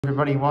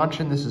Everybody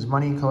watching, this is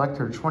Money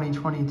Collector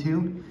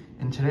 2022,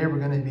 and today we're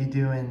going to be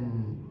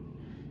doing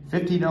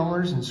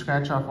 $50 in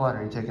scratch-off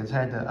lottery tickets. I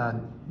had to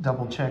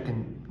double check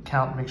and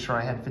count, make sure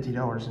I had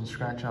 $50 in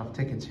scratch-off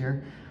tickets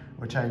here,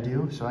 which I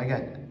do. So I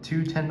got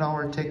two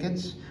 $10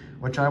 tickets,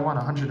 which I won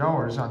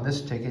 $100 on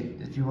this ticket.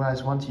 If you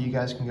guys want to, you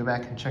guys can go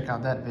back and check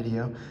out that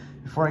video.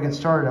 Before I get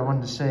started, I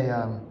wanted to say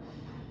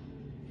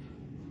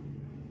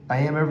I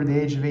am over the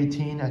age of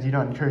 18. I do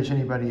not encourage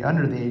anybody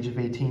under the age of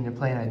 18 to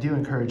play, and I do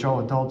encourage all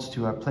adults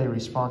to play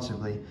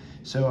responsibly.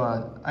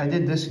 So I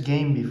did this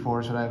game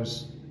before, is what I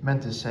was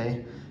meant to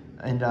say,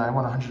 and I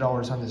won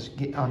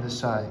 $100 on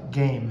this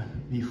game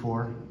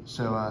before.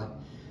 So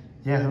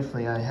yeah,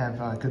 hopefully I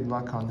have good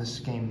luck on this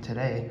game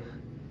today.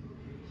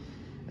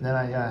 And then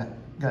I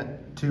got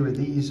two of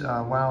these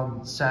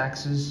Wild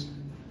Saxes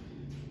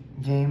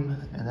game,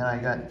 and then I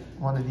got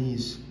one of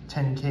these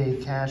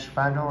 10K cash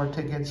 $5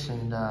 tickets,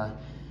 and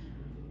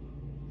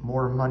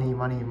more money,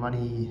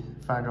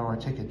 $5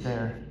 ticket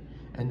there.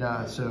 And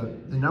so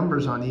the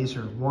numbers on these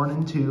are 1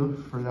 and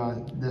 2 for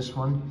this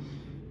one,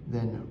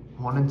 then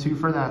 1 and 2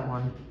 for that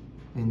one,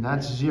 and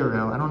that's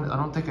 0. I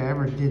don't think I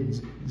ever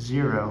did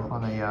 0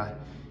 on a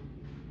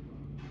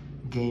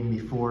game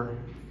before,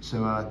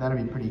 so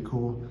that'll be pretty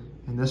cool.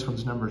 And this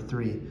one's number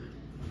 3.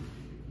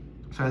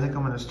 So I think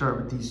I'm gonna start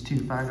with these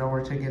two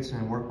 $5 tickets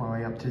and work my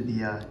way up to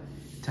the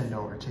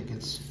 $10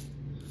 tickets.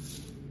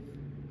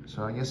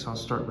 So I guess I'll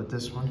start with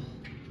this one.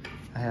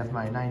 I have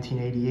my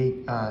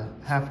 1988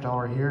 half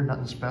dollar here,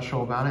 nothing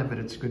special about it, but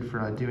it's good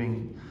for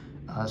doing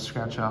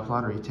scratch-off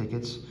lottery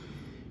tickets.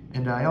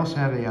 And I also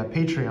have a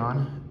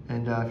Patreon,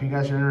 and if you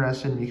guys are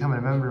interested in becoming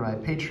a member of my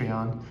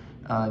Patreon,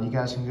 you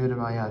guys can go to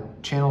my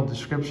channel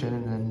description,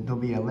 and then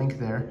there'll be a link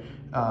there.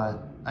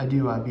 I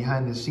do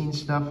behind-the-scenes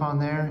stuff on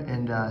there,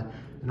 and the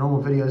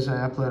normal videos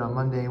I upload on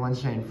Monday,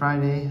 Wednesday, and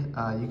Friday,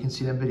 you can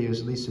see them videos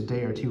at least a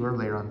day or two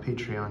earlier on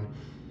Patreon.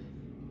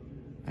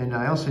 And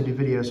I also do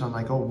videos on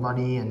like old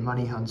money and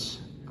money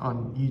hunts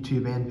on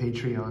YouTube and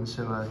Patreon.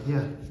 So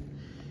yeah,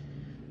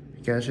 if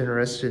you guys are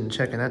interested in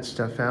checking that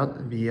stuff out,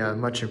 it'd be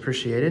much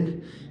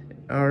appreciated.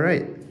 All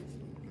right,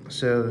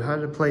 so how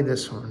to play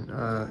this one.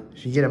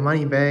 If you get a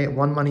money bag,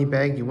 one money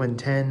bag, you win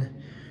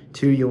 10,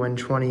 2, you win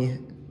 20,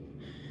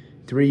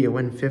 3, you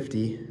win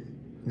 50,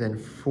 then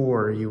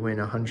 4, you win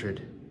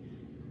 100,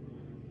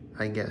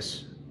 I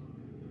guess.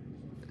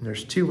 And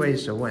there's 2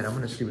 ways to win. I'm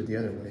gonna see what the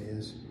other way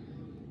is.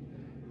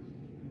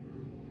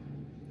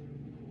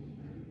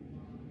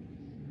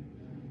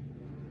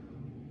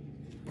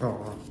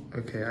 Oh,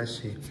 okay, I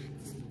see.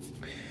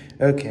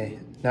 Okay,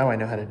 now I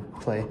know how to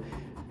play.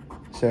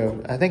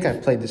 So I think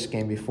I've played this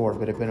game before,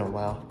 but it's been a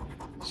while.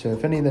 So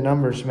if any of the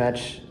numbers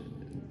match,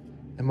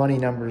 the money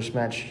numbers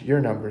match your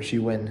numbers,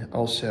 you win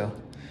also.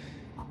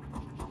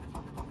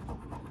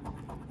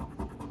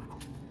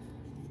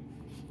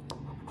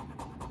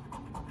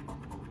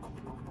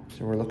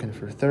 So we're looking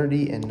for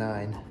 30 and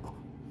 9.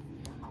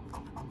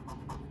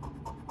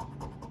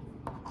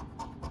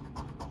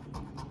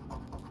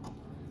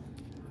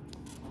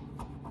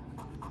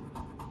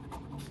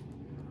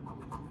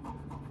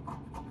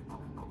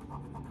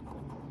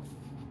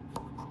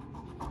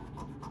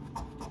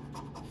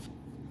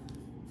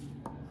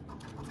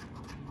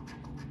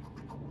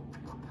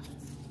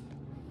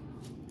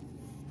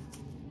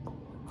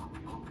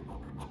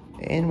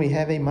 And we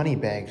have a money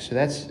bag, so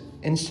that's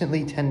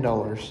instantly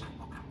 $10.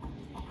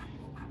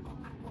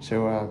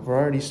 So we're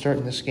already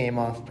starting this game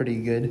off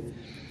pretty good.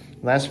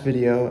 Last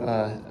video,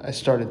 I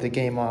started the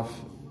game off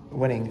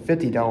winning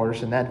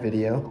 $50 in that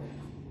video.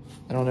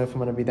 I don't know if I'm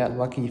gonna be that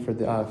lucky for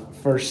the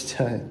first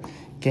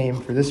game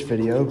for this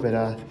video,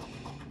 but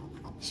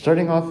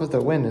starting off with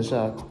a win is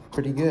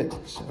pretty good.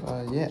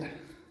 So yeah.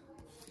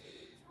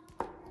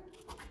 I'm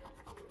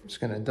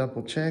just gonna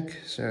double check.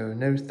 So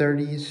no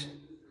 30s.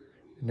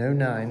 No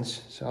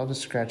 9s, so I'll just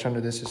scratch under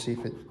this to see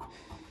if it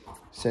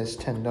says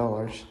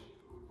 $10.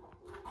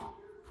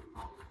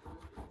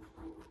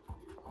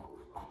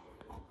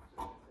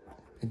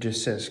 It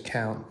just says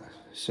count.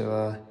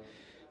 So,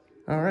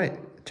 all right,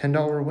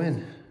 $10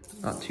 win,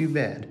 not too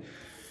bad.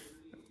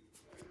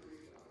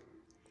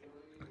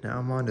 Now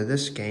I'm on to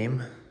this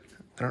game.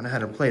 I don't know how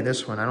to play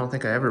this one. I don't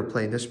think I ever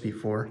played this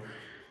before.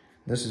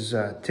 This is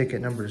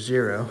ticket number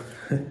 0.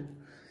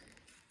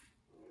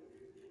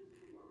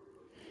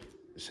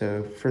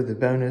 So for the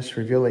bonus,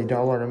 reveal a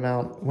dollar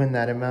amount, win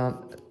that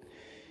amount,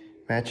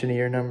 match any of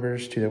your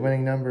numbers to the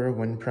winning number,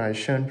 win prize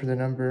shown for the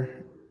number,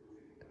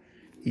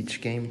 each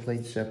game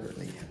played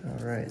separately.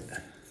 All right.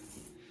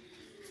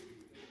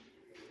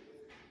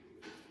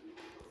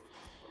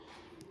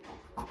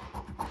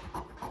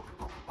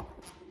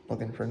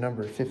 Looking for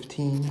number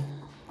 15.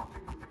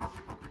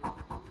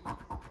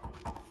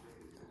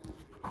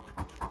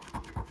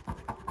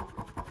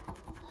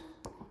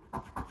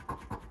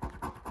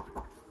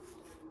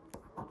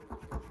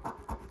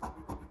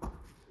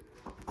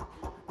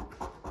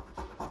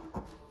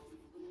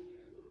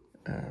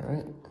 All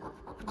right,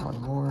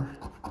 one more.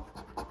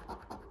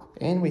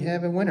 And we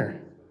have a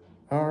winner.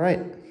 All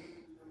right.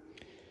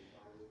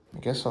 I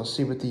guess I'll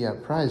see what the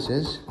prize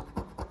is.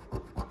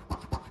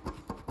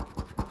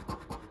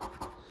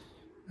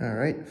 All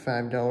right,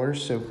 $5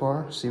 so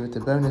far. See what the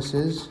bonus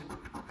is,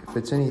 if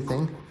it's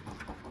anything.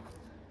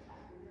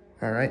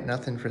 All right,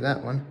 nothing for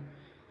that one.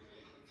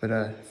 But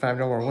a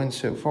 $5 win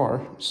so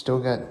far. Still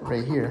got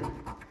right here.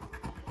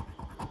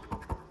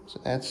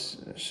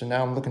 So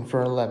now I'm looking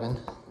for 11.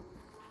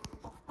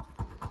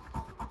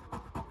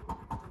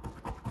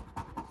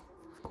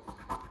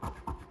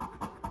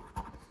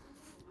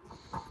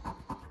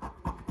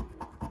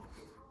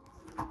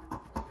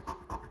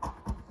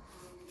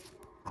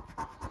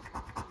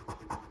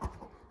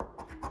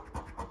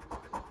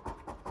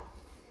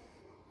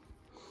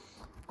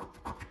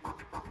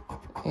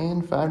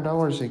 And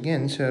 $5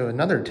 again, so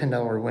another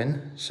 $10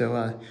 win.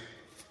 So,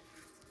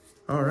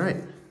 all right,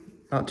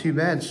 not too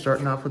bad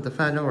starting off with the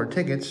 $5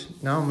 tickets.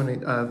 Now I'm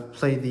gonna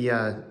play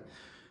the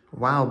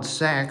Wild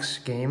Sacks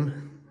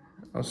game.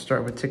 I'll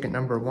start with ticket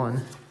number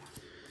 1.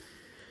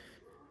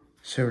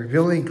 So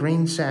reveal a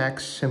green sack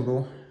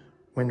symbol,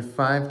 win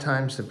 5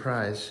 times the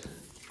prize.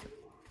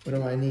 What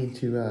do I need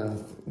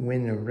to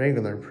win a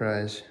regular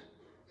prize?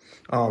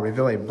 Oh,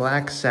 reveal a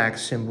black sack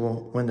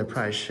symbol, win the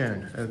prize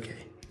shown. Okay.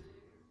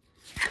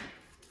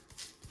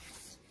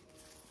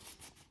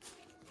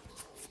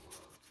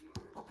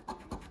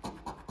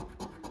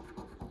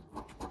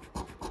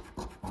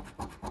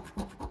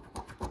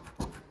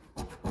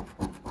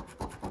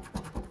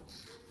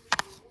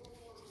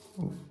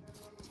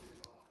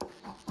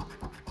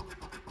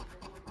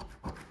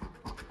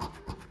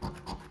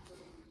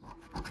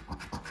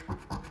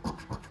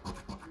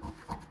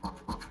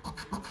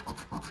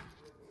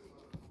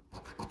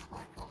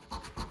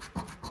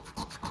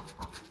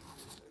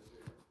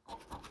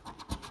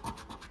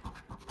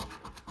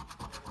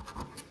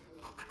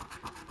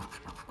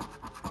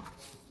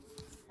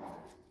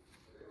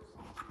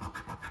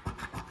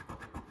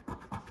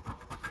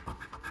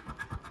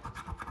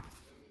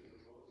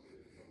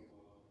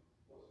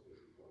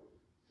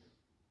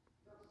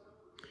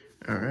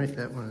 All right,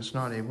 that one is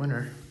not a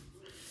winner.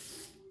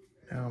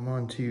 Now I'm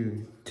on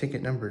to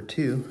ticket number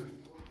 2.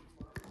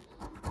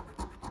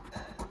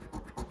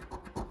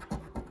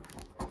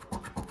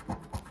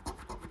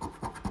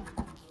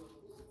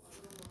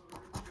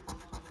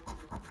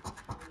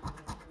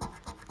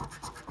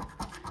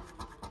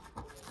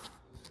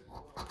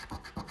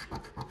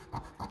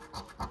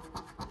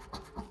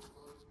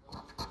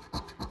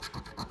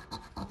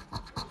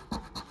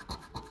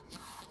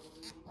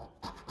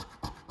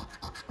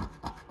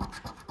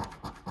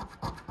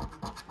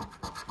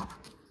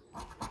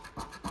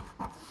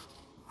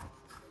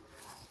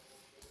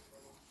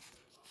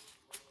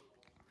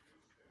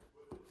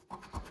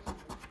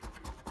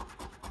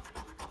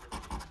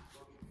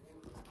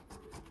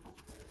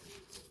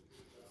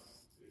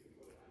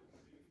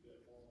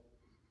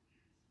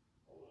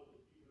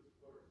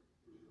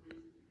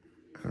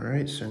 All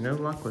right, so no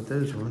luck with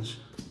those ones.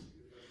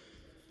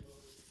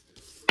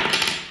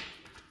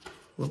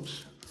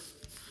 Whoops.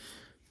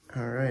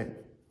 All right.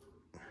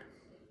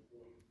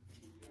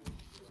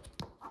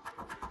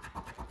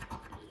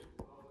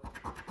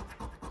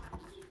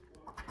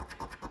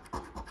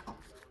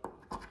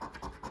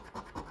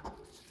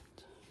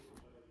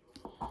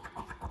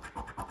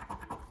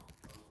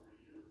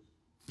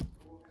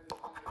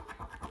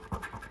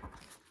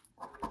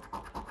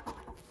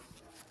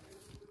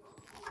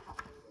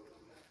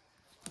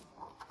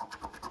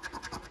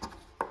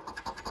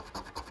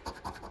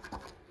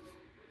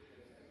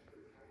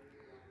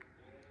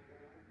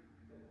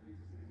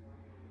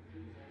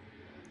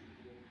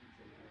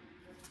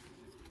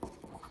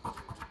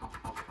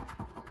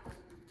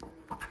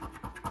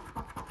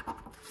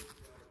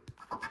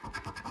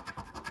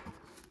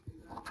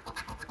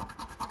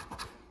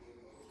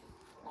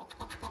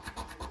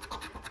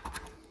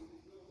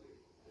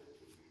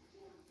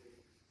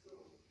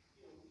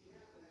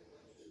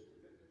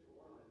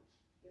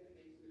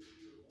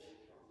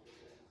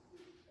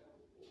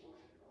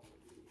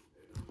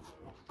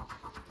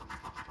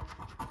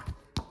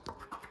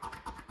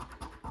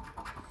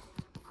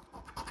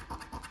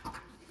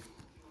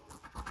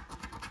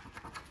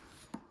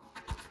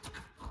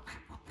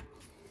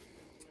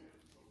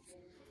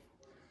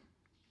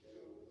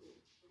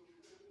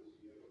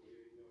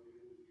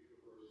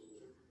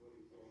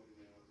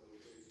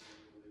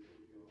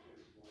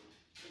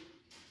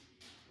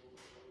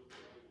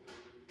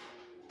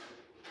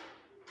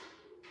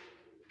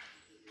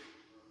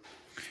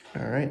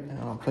 All right,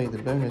 now I'll play the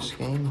bonus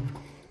game.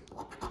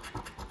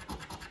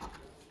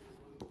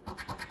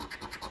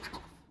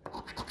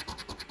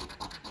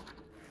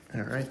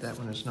 All right, that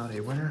one is not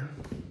a winner.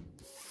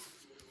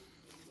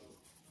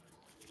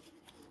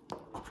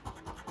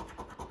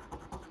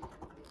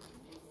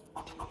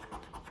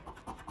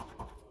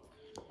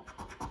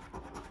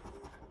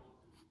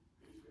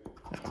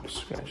 I'll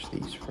scratch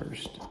these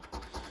first.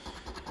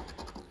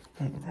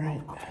 All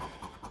right.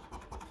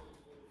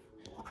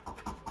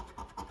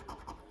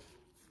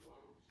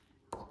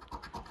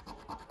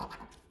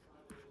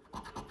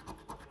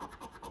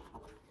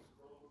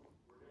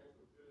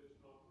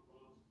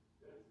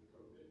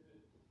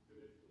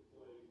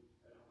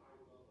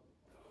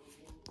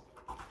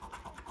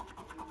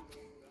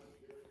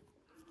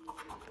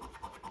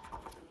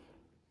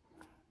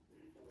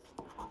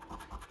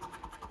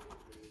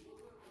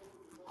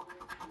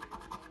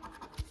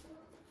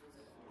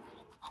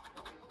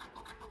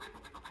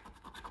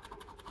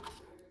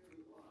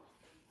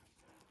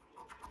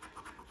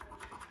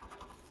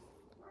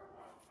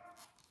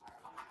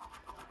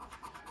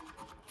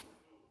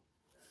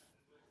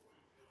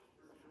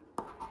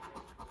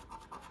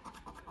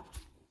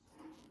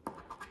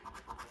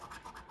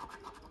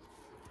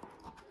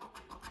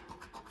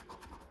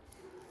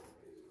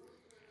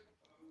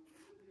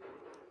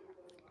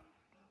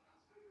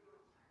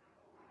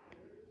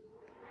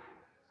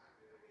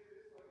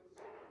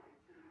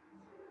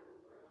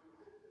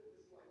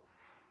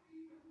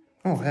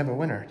 Oh, I have a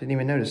winner. Didn't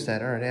even notice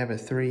that. All right, I have a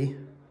 3.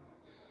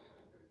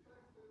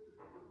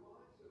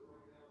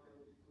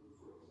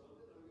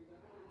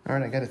 All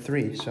right, I got a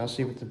 3, so I'll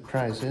see what the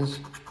prize is.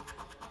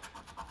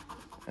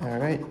 All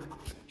right,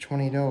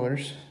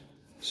 $20.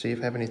 See if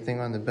I have anything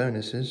on the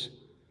bonuses.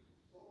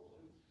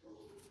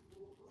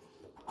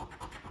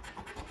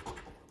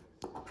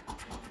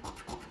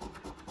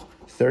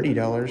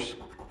 $30.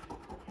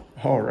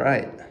 All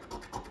right.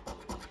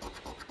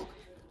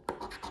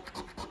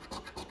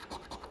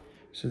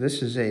 So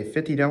this is a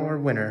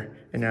 $50 winner.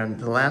 And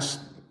the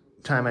last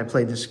time I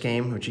played this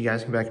game, which you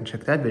guys can go back and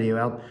check that video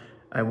out,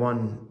 I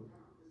won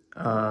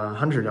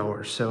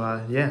 $100.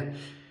 So yeah,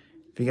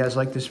 if you guys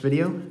like this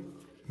video,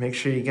 make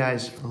sure you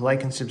guys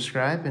like and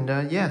subscribe.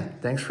 And yeah,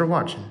 thanks for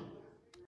watching.